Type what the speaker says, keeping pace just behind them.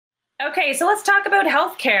Okay, so let's talk about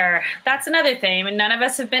healthcare. That's another thing. And none of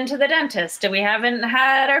us have been to the dentist. We haven't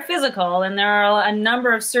had our physical, and there are a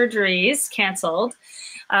number of surgeries canceled.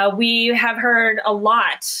 We have heard a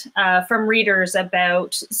lot from readers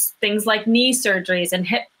about things like knee surgeries and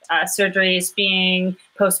hip surgeries being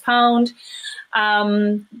postponed.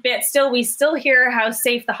 But still, we still hear how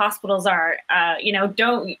safe the hospitals are.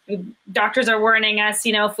 Doctors are warning us,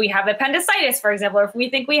 if we have appendicitis, for example, or if we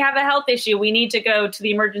think we have a health issue, we need to go to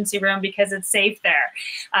the emergency room because it's safe there.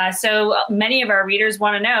 So many of our readers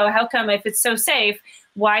want to know, how come if it's so safe,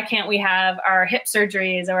 why can't we have our hip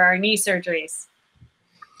surgeries or our knee surgeries?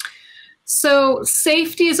 So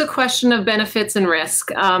safety is a question of benefits and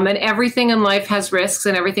risk, and everything in life has risks,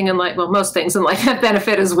 and everything in life, well, most things in life have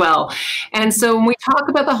benefit as well. And so when we talk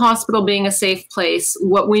about the hospital being a safe place,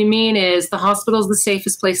 what we mean is the hospital is the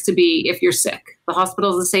safest place to be if you're sick. The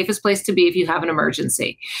hospital is the safest place to be if you have an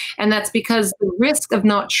emergency. And that's because the risk of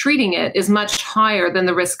not treating it is much higher than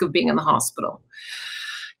the risk of being in the hospital.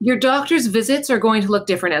 Your doctor's visits are going to look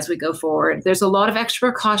different as we go forward. There's a lot of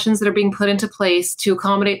extra precautions that are being put into place to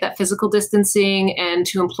accommodate that physical distancing and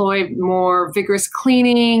to employ more vigorous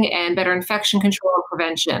cleaning and better infection control and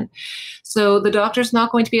prevention. So the doctor's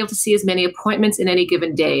not going to be able to see as many appointments in any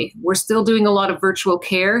given day. We're still doing a lot of virtual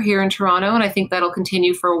care here in Toronto, and I think that'll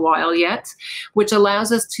continue for a while yet, which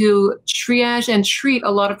allows us to triage and treat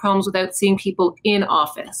a lot of problems without seeing people in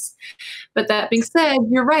office. But that being said,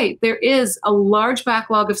 you're right. There is a large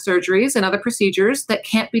backlog of surgeries and other procedures that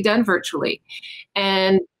can't be done virtually.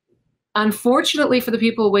 And unfortunately for the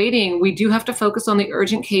people waiting, we do have to focus on the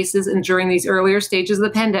urgent cases and during these earlier stages of the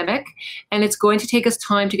pandemic. And it's going to take us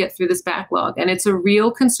time to get through this backlog. And it's a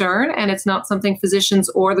real concern, and it's not something physicians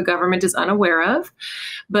or the government is unaware of,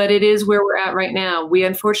 but it is where we're at right now. We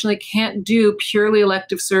unfortunately can't do purely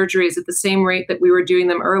elective surgeries at the same rate that we were doing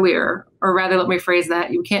them earlier. Or rather, let me phrase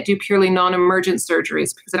that, you can't do purely non-emergent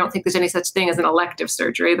surgeries, because I don't think there's any such thing as an elective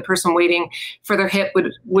surgery. The person waiting for their hip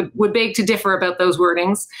would beg to differ about those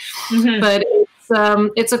wordings. Mm-hmm. But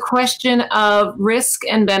it's a question of risk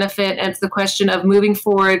and benefit, and it's the question of moving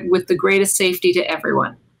forward with the greatest safety to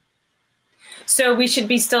everyone. So we should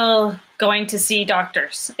be still going to see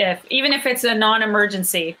doctors, even if it's a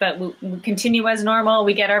non-emergency, but we continue as normal,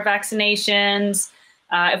 we get our vaccinations.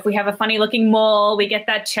 If we have a funny looking mole, we get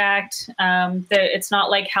that checked. It's not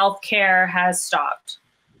like healthcare has stopped.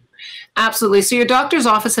 Absolutely. So your doctor's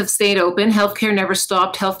office have stayed open. Healthcare never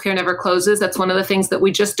stopped. Healthcare never closes. That's one of the things that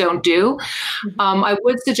we just don't do. I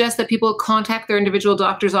would suggest that people contact their individual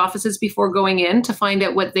doctor's offices before going in to find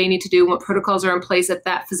out what they need to do and what protocols are in place at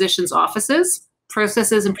that physician's offices.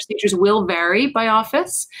 Processes and procedures will vary by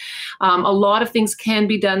office. A lot of things can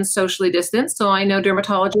be done socially distanced. So I know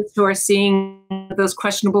dermatologists who are seeing those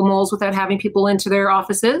questionable moles without having people into their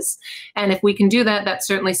offices. And if we can do that, that's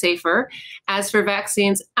certainly safer. As for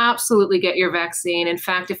vaccines, absolutely get your vaccine. In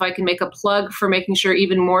fact, if I can make a plug for making sure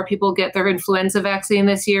even more people get their influenza vaccine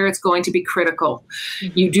this year, it's going to be critical.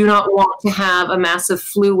 You do not want to have a massive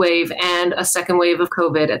flu wave and a second wave of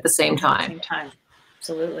COVID at the same time.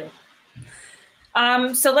 Absolutely.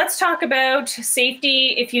 So let's talk about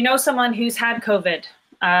safety. If you know someone who's had COVID,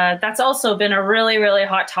 that's also been a really, really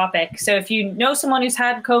hot topic. So if you know someone who's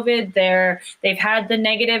had COVID, they've had the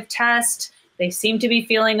negative test, they seem to be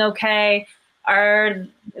feeling okay.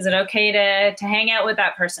 Is it okay to hang out with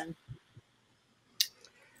that person?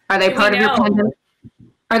 Are they part of your pandemic?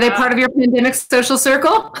 Are they part of your pandemic social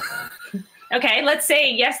circle? Okay, let's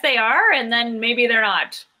say yes, they are, and then maybe they're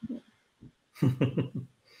not.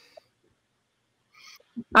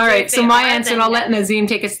 All right, so my answer, and I'll let Nazeem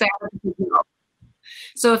take a stab.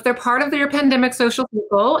 So if they're part of your pandemic social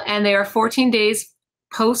circle and they are 14 days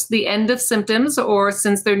post the end of symptoms or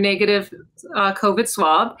since their negative COVID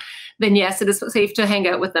swab, then yes, it is safe to hang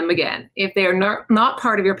out with them again. If they are not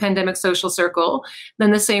part of your pandemic social circle,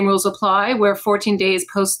 then the same rules apply, where 14 days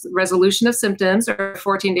post resolution of symptoms or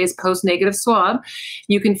 14 days post negative swab,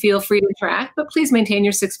 you can feel free to interact, but please maintain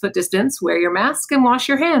your 6-foot distance, wear your mask, and wash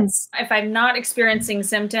your hands. If I'm not experiencing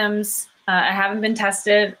symptoms, I haven't been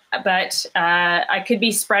tested, but I could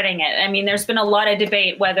be spreading it. I mean, there's been a lot of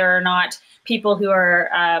debate whether or not people who are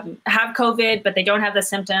have COVID, but they don't have the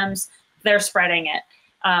symptoms, they're spreading it.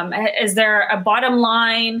 Is there a bottom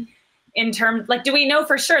line in terms, like, do we know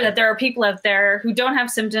for sure that there are people out there who don't have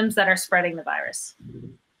symptoms that are spreading the virus?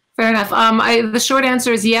 Fair enough. The short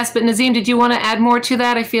answer is yes, but Nazeem, did you want to add more to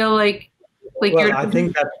that? I feel like well, I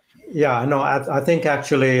think that, yeah, no, I think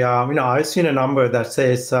actually, I've seen a number that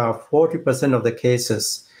says 40% of the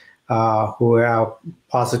cases who are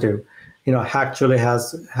positive actually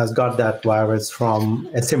has got that virus from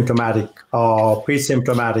asymptomatic or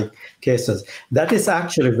pre-symptomatic cases. That is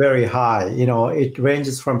actually very high. It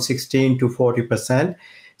ranges from 16 to 40%.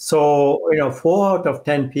 So, 4 out of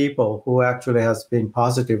 10 people who actually has been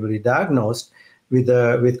positively diagnosed with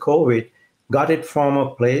COVID got it from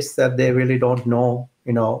a place that they really don't know,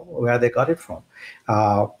 where they got it from.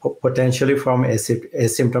 Potentially from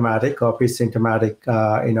asymptomatic or pre-symptomatic,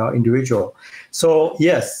 individual. So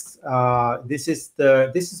yes, this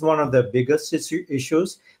is one of the biggest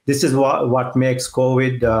issues. This is what makes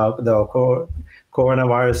COVID, the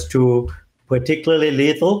coronavirus 2, particularly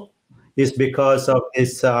lethal, is because of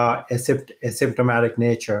this asymptomatic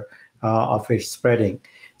nature of it spreading.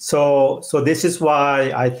 So this is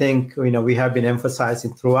why I think we have been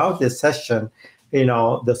emphasizing throughout this session,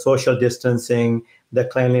 the social distancing, the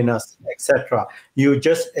cleanliness, etc. You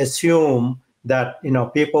just assume that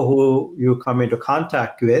people who you come into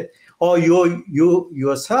contact with, or you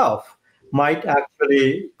yourself might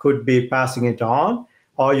actually could be passing it on,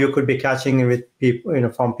 or you could be catching it with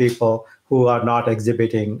people, from people who are not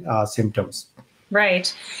exhibiting symptoms.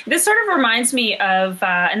 Right. This sort of reminds me of,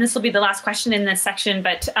 and this will be the last question in this section,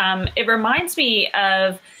 but it reminds me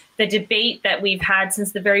of the debate that we've had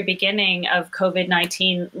since the very beginning of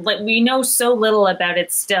COVID-19. We know so little about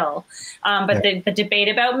it still, but the debate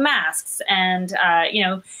about masks and,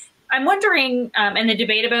 I'm wondering, and the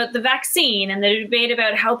debate about the vaccine and the debate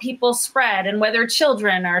about how people spread and whether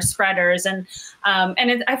children are spreaders. And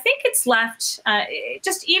I think it's left,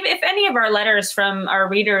 just even if any of our letters from our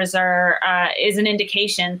readers is an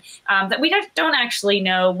indication that we don't actually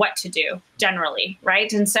know what to do generally,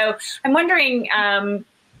 right? And so I'm wondering,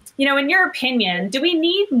 in your opinion, do we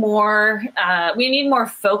need more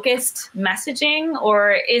focused messaging,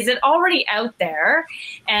 or is it already out there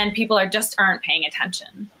and people aren't paying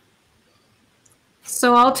attention?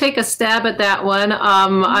 So I'll take a stab at that one.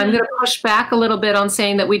 I'm going to push back a little bit on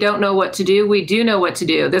saying that we don't know what to do. We do know what to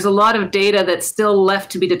do. There's a lot of data that's still left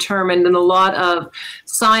to be determined and a lot of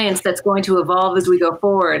science that's going to evolve as we go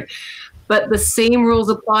forward. But the same rules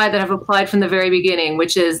apply that have applied from the very beginning,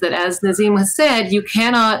 which is that, as Nazeem has said, you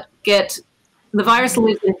cannot get the virus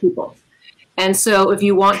lives in people. And so if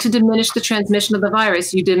you want to diminish the transmission of the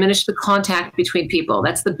virus, you diminish the contact between people.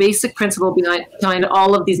 That's the basic principle behind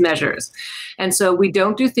all of these measures. And so we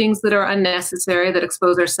don't do things that are unnecessary, that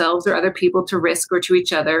expose ourselves or other people to risk or to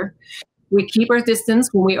each other. We keep our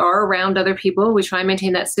distance when we are around other people. We try and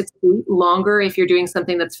maintain that 6 feet longer. If you're doing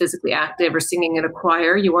something that's physically active or singing in a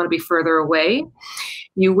choir, you want to be further away.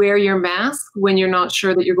 You wear your mask when you're not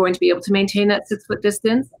sure that you're going to be able to maintain that 6 foot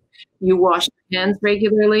distance. You wash your hands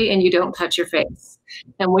regularly, and you don't touch your face.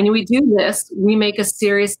 And when we do this, we make a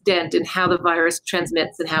serious dent in how the virus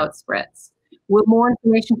transmits and how it spreads. Will more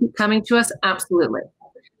information keep coming to us? Absolutely.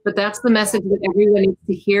 But that's the message that everyone needs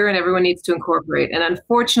to hear and everyone needs to incorporate. And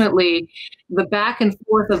unfortunately, the back and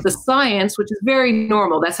forth of the science, which is very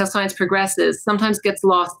normal, that's how science progresses, sometimes gets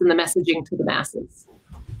lost in the messaging to the masses.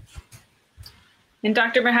 And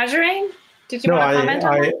Dr. Muhajarine, did you want to comment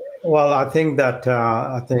on that? Well, I think that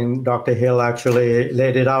Dr. Hill actually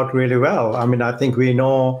laid it out really well. I mean, I think we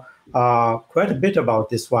know quite a bit about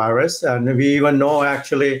this virus, and we even know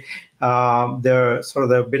actually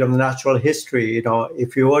the bit of the natural history.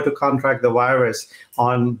 If you were to contract the virus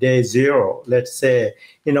on day 0, let's say,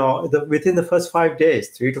 within the first 5 days,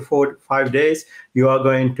 3 to 5 days, if you're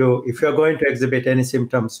going to exhibit any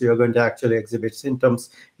symptoms, you're going to actually exhibit symptoms,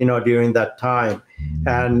 during that time.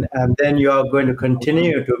 And then you are going to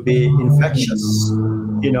continue to be infectious,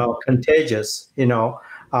 contagious,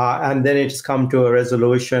 and then it's come to a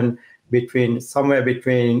resolution somewhere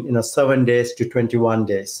between 7 days to 21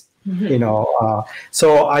 days. Mm-hmm.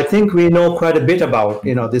 So I think we know quite a bit about,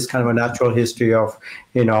 this kind of a natural history of,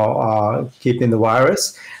 keeping the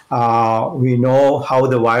virus. We know how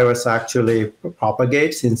the virus actually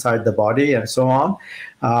propagates inside the body and so on.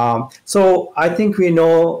 So I think we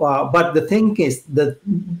know, but the thing is, the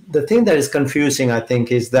thing that is confusing, I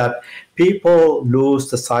think, is that people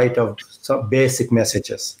lose the sight of some basic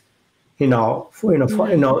messages,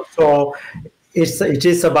 so it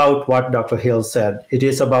is about what Dr. Hill said. It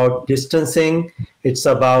is about distancing. It's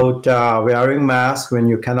about wearing masks when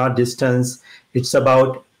you cannot distance. It's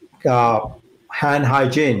about hand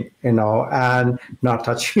hygiene, and not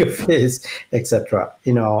touching your face, etc.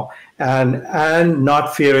 And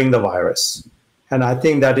not fearing the virus. And I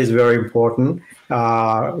think that is very important.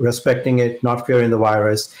 Respecting it, not fearing the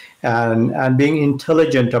virus, and being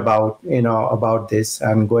intelligent about this,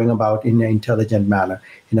 and going about in an intelligent manner,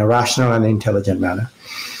 in a rational and intelligent manner.